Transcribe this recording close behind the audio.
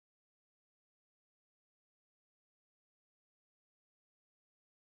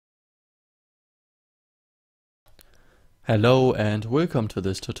Hello and welcome to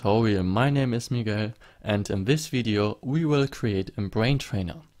this tutorial. My name is Miguel and in this video we will create a brain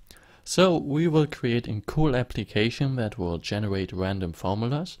trainer. So we will create a cool application that will generate random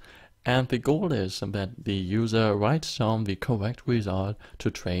formulas, and the goal is that the user writes down the correct result to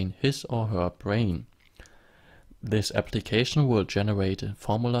train his or her brain. This application will generate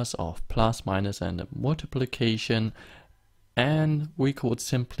formulas of plus, minus and multiplication, and we could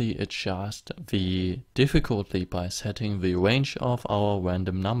simply adjust the difficulty by setting the range of our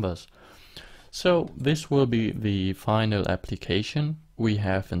random numbers. So this will be the final application. We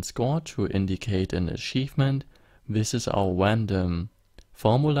have a score to indicate an achievement. This is our random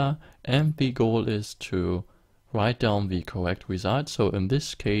formula, and the goal is to write down the correct result. So in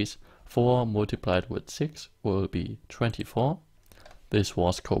this case, 4 multiplied with 6 will be 24. This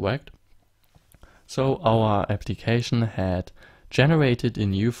was correct. So our application had generated a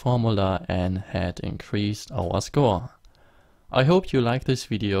new formula and had increased our score. I hope you like this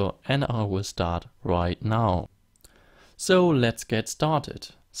video and I will start right now. So let's get started.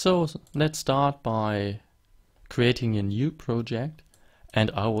 So let's start by creating a new project,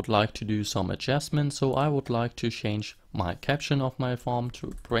 and I would like to do some adjustments. So I would like to change my caption of my form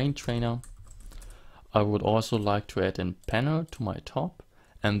to brain trainer. I would also like to add a panel to my top,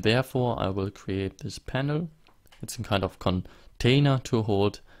 and therefore I will create this panel. It's a kind of container to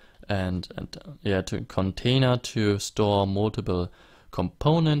hold container to store multiple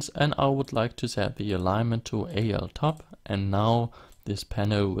components, and I would like to set the alignment to AL top, and now this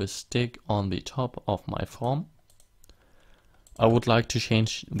panel will stick on the top of my form. I would like to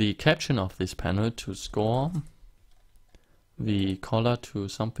change the caption of this panel to score, the color to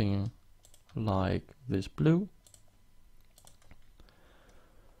something like this blue.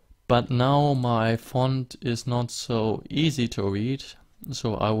 But now my font is not so easy to read,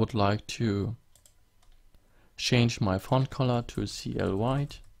 so I would like to change my font color to CL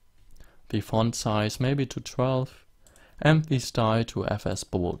white, the font size maybe to 12, and the style to FS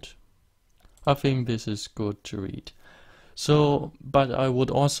bold. I think this is good to read. So, but I would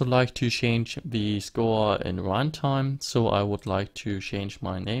also like to change the score in runtime, so I would like to change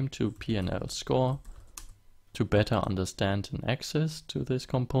my name to PNL score, to better understand and access to this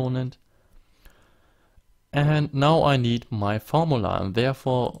component. And now I need my formula, and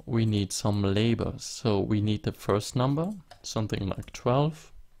therefore we need some labels. So we need the first number, something like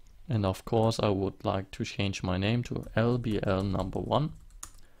 12, and of course I would like to change my name to LBL number 1.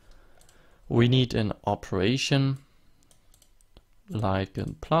 We need an operation like a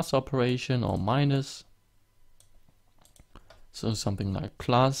plus operation or minus. So something like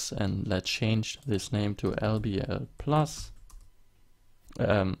plus, and let's change this name to LBL plus,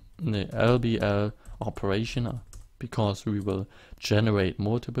 the LBL operation, because we will generate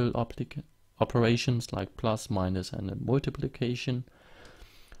multiple operations like plus, minus and a multiplication.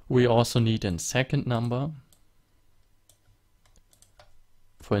 We also need a second number,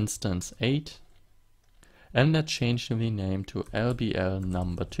 for instance 8, and let's change the name to LBL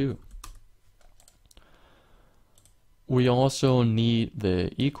number 2. We also need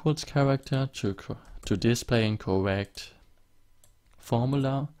the equals character to display a correct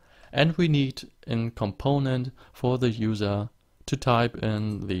formula, and we need a component for the user to type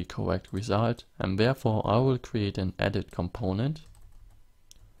in the correct result, and therefore I will create an edit component,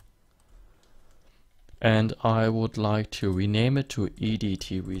 and I would like to rename it to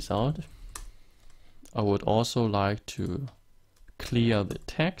EDT result. I would also like to clear the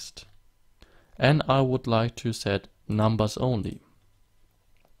text, and I would like to set numbers only.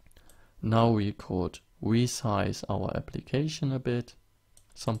 Now we could resize our application a bit,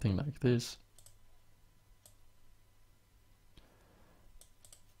 something like this.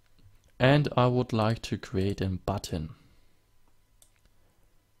 And I would like to create a button.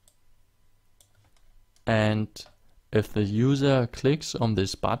 And if the user clicks on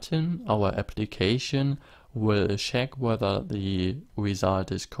this button, our application will check whether the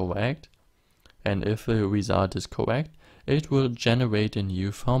result is correct. And if the result is correct, it will generate a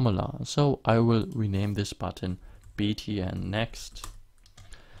new formula. So I will rename this button BTN next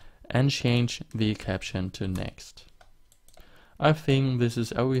and change the caption to next. I think this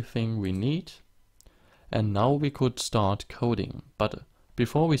is everything we need. And now we could start coding. But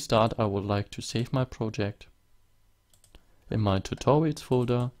before we start, I would like to save my project in my tutorials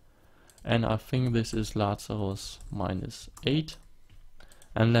folder. And I think this is Lazarus -8.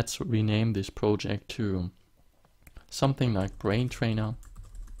 And let's rename this project to something like Brain Trainer.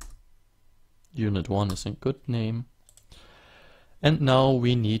 Unit 1 is a good name. And now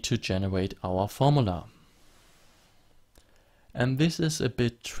we need to generate our formula. And this is a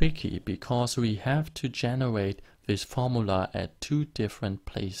bit tricky because we have to generate this formula at 2 different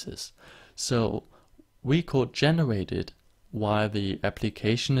places. So we could generate it while the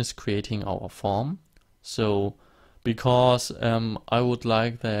application is creating our form. So because I would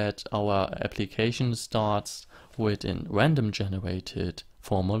like that our application starts with a random generated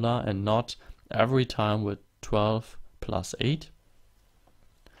formula and not every time with 12 plus 8.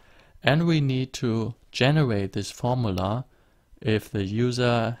 And we need to generate this formula if the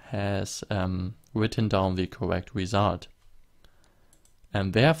user has written down the correct result.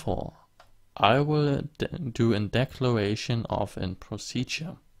 And therefore, I will do a declaration of a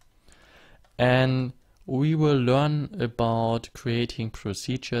procedure. And we will learn about creating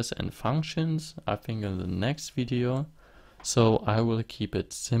procedures and functions, I think, in the next video. So I will keep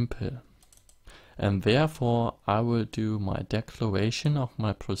it simple. And therefore, I will do my declaration of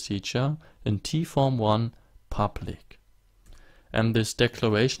my procedure in tform1 public. And this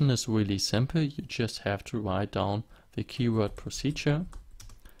declaration is really simple. You just have to write down the keyword procedure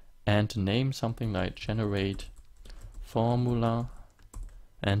and name something like generate formula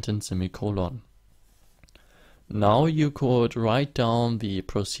and a semicolon. Now you could write down the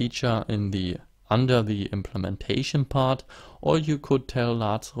procedure in the under the implementation part, or you could tell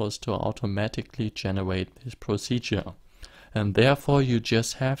Lazarus to automatically generate this procedure. And therefore you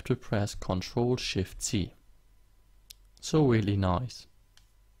just have to press Ctrl-Shift-C. So really nice.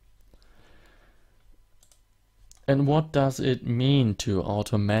 And what does it mean to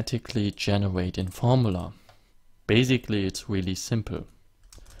automatically generate a formula? Basically, it's really simple.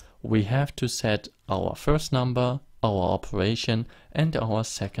 We have to set our first number, our operation, and our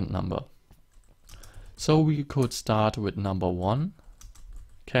second number. So we could start with number 1,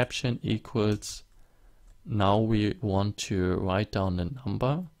 caption equals, now we want to write down a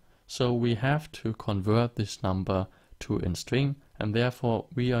number, so we have to convert this number to a string, and therefore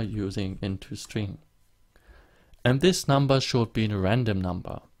we are using into string. And this number should be a random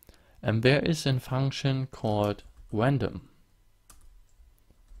number, and there is a function called random.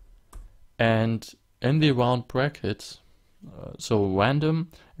 And in the round brackets, so random,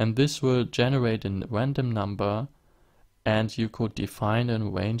 and this will generate a random number, and you could define a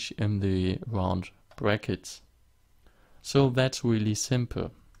range in the round brackets. So that's really simple.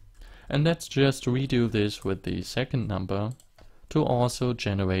 And let's just redo this with the second number to also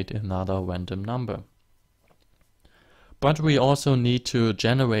generate another random number. But we also need to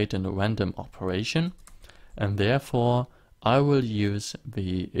generate a random operation, and therefore I will use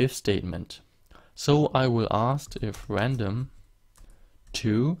the if statement. So I will ask if random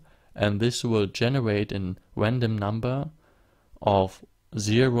 2, and this will generate a random number of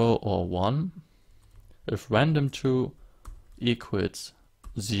 0 or 1. If random 2 equals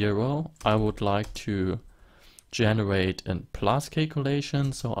 0, I would like to generate a plus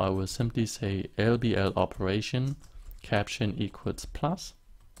calculation, so I will simply say LBL operation caption equals plus.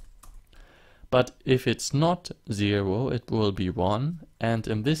 But if it's not 0, it will be 1, and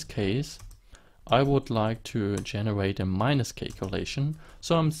in this case I would like to generate a minus calculation,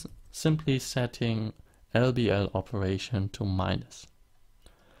 so I'm simply setting LBL operation to minus.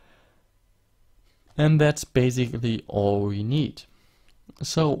 And that's basically all we need.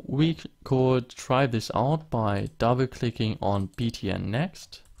 So we could try this out by double clicking on btn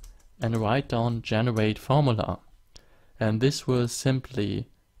next and write down generate formula, and this will simply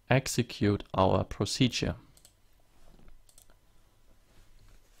execute our procedure.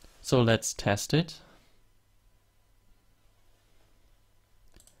 So let's test it.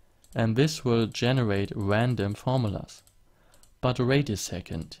 And this will generate random formulas. But wait a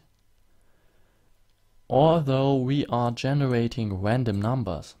second. Although we are generating random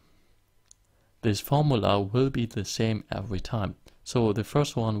numbers, this formula will be the same every time. So the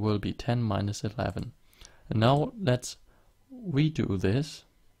first one will be 10 minus 11. And now let's redo this.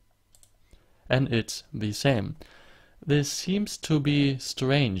 And it's the same. This seems to be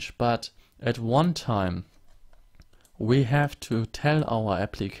strange, but at one time we have to tell our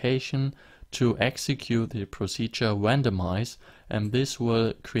application to execute the procedure randomize, and this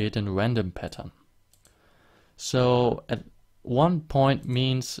will create a random pattern. So at one point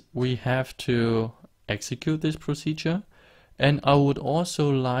means we have to execute this procedure, and I would also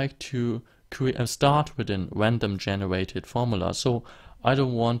like to start with a random generated formula. So I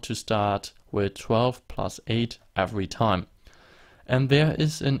don't want to start with 12 plus 8 every time. And there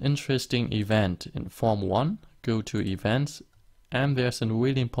is an interesting event in form 1. Go to events, and there's a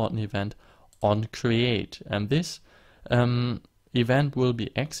really important event on create. And this event will be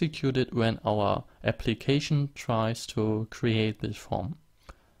executed when our application tries to create this form.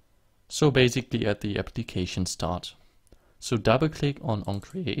 So basically at the application start. So double click on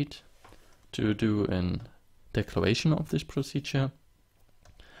create to do a declaration of this procedure.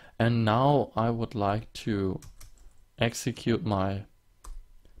 And now I would like to execute my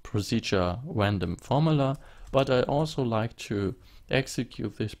procedure random formula, but I also like to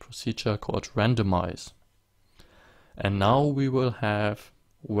execute this procedure called randomize. And now we will have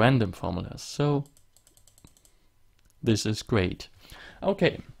random formulas. So this is great.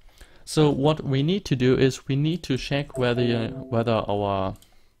 Okay, so what we need to do is we need to check whether our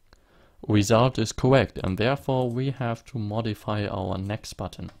result is correct, and therefore we have to modify our next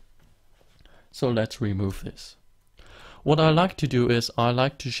button. So let's remove this. What I like to do is I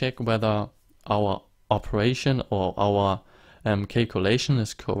like to check whether our operation or our calculation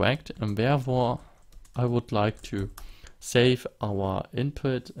is correct, and therefore I would like to save our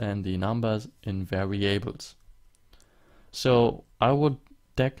input and the numbers in variables. So I would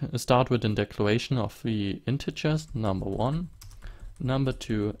start with a declaration of the integers number 1, number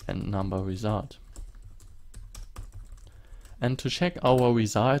 2 and number result. And to check our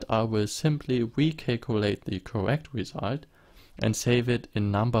result, I will simply recalculate the correct result and save it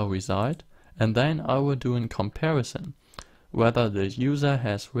in number result, and then I will do a comparison whether the user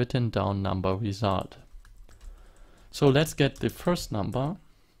has written down number result. So let's get the first number,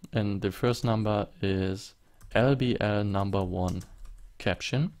 and the first number is LBL number 1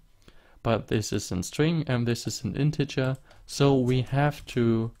 caption, but this is in string and this is an integer, so we have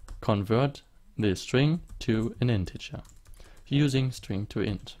to convert the string to an integer using string to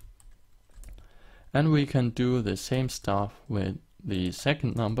int. And we can do the same stuff with the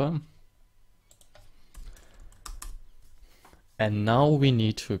second number. And now we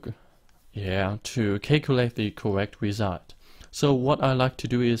need to calculate the correct result. So what I like to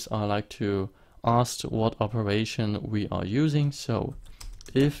do is I like to ask what operation we are using. So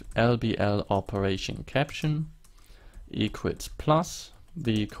if LBL operation caption equals plus,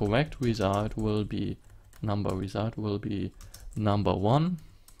 the correct result will be number 1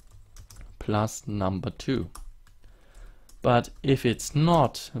 plus number 2. But if it's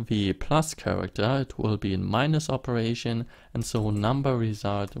not the plus character, it will be a minus operation, and so number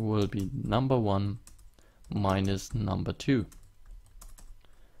result will be number 1 minus number 2.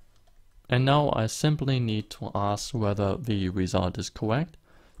 And now I simply need to ask whether the result is correct.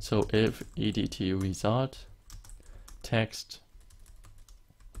 So if edt result text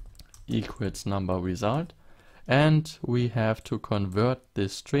equals number result, and we have to convert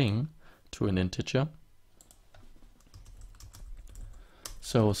this string to an integer.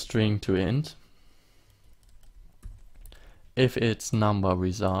 So string to int. If it's number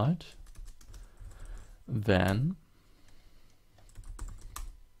result, then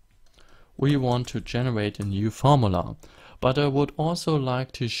we want to generate a new formula. But I would also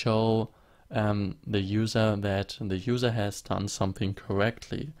like to show the user that the user has done something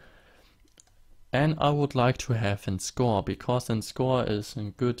correctly. And I would like to have in score, because in score is a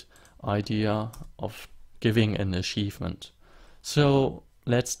good idea of giving an achievement. So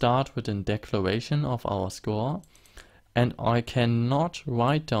let's start with a declaration of our score, and I cannot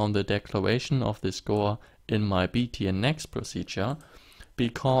write down the declaration of the score in my btnnext procedure,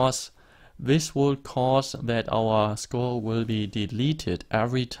 because this will cause that our score will be deleted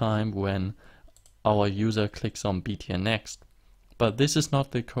every time when our user clicks on btnnext. But this is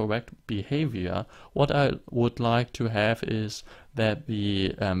not the correct behavior. What I would like to have is that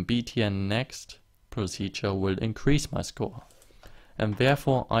the btnnext procedure will increase my score. And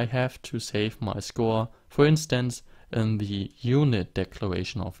therefore I have to save my score, for instance, in the unit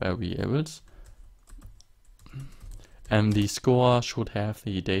declaration of variables. And the score should have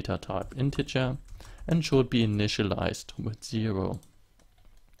the data type integer and should be initialized with 0.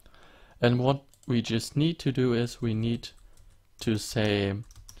 And what we just need to do is we need to say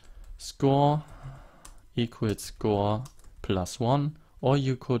score equals score plus 1, or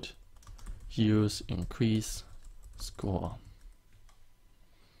you could use increase score.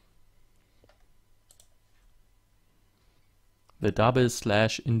 The double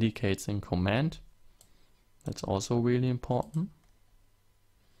slash indicates in command. That's also really important.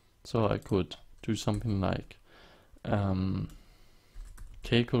 So I could do something like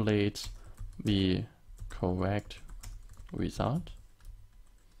calculate the correct result,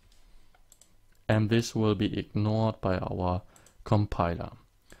 and this will be ignored by our compiler.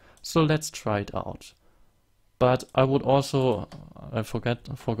 So let's try it out. But I would also, I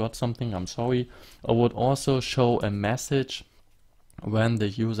forgot something, I'm sorry. I would also show a message when the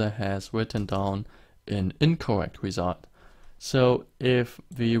user has written down an incorrect result. So if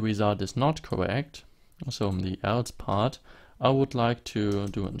the result is not correct, so in the else part, I would like to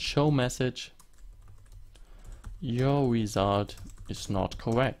do a show message. Your result is not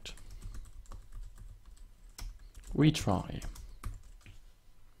correct. retry.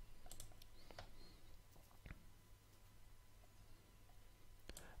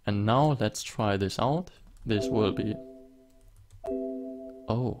 And now let's try this out. This will be,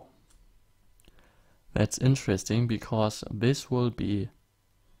 oh, that's interesting, because this will be,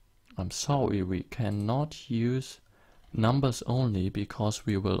 I'm sorry, we cannot use numbers only, because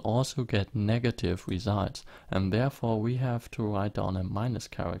we will also get negative results, and therefore we have to write down a minus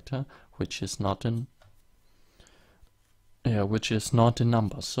character, which is not in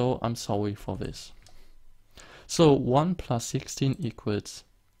numbers. So I'm sorry for this. So 1 plus 16 equals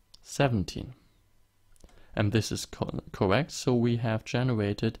 17. And this is correct, so we have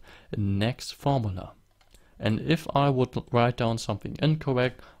generated a next formula. And if I would write down something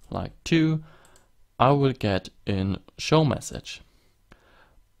incorrect, like 2, I will get in show message.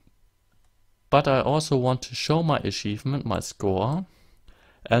 But I also want to show my achievement, my score,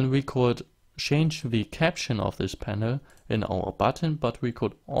 and we could change the caption of this panel in our button, but we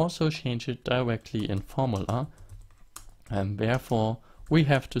could also change it directly in formula, and therefore we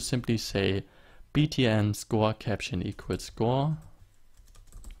have to simply say btn score caption equals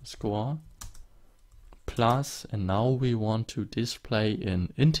score plus, and now we want to display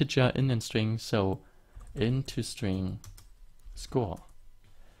in integer in string, so into string score.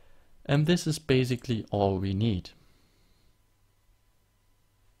 And this is basically all we need.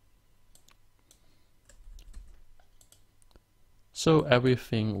 So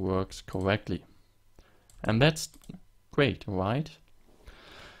everything works correctly. And that's great, right?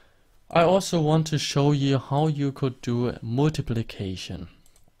 I also want to show you how you could do multiplication.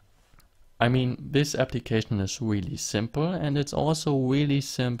 I mean, this application is really simple, and it's also really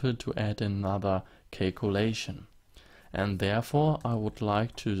simple to add another calculation. And therefore I would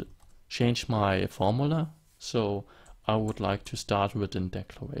like to change my formula. So I would like to start with a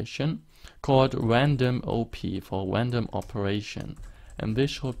declaration called random op for random operation, and this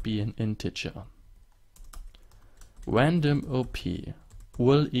should be an integer. Random op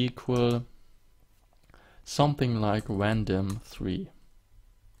will equal something like random 3.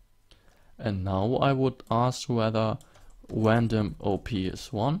 And now I would ask whether random op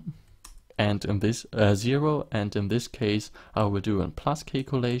is 1 and in this 0, and in this case I will do a plus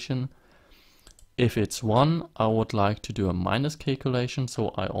calculation. If it's 1, I would like to do a minus calculation, so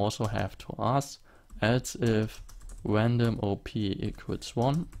I also have to ask else if random op equals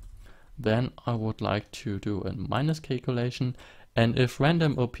 1, then I would like to do a minus calculation, and if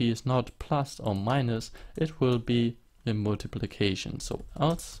random op is not plus or minus, it will be a multiplication. So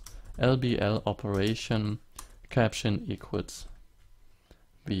else LBL operation caption equals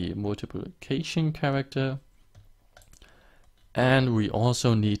the multiplication character. And we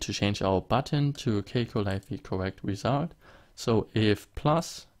also need to change our button to calculate the correct result. So if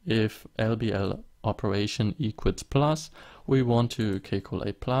LBL operation equals plus, we want to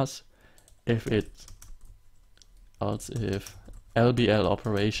calculate plus. If LBL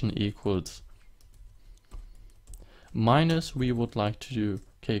operation equals minus, we would like to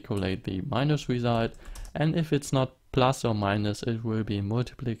calculate the minus result. And if it's not plus or minus, it will be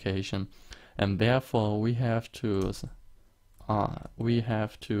multiplication. And therefore we have to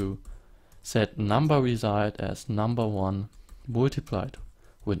set number result as number 1 multiplied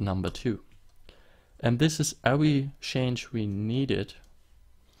with number 2. And this is every change we needed.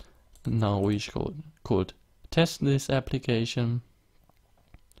 Now we could test this application,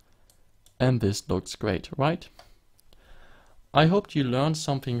 and this looks great, right? I hope you learned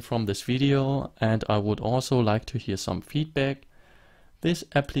something from this video, and I would also like to hear some feedback. This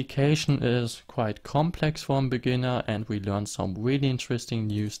application is quite complex for a beginner, and we learned some really interesting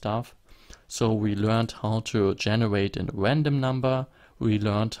new stuff. So we learned how to generate a random number, we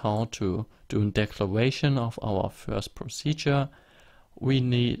learned how to do a declaration of our first procedure, we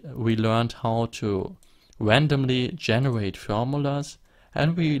learned how to randomly generate formulas,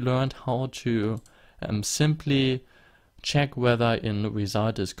 and we learned how to simply check whether a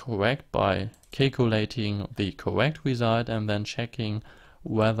result is correct by calculating the correct result and then checking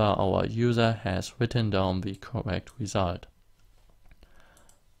whether our user has written down the correct result.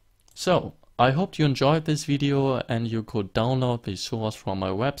 So I hope you enjoyed this video and you could download the source from my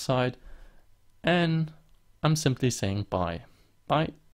website, and I'm simply saying bye. Bye.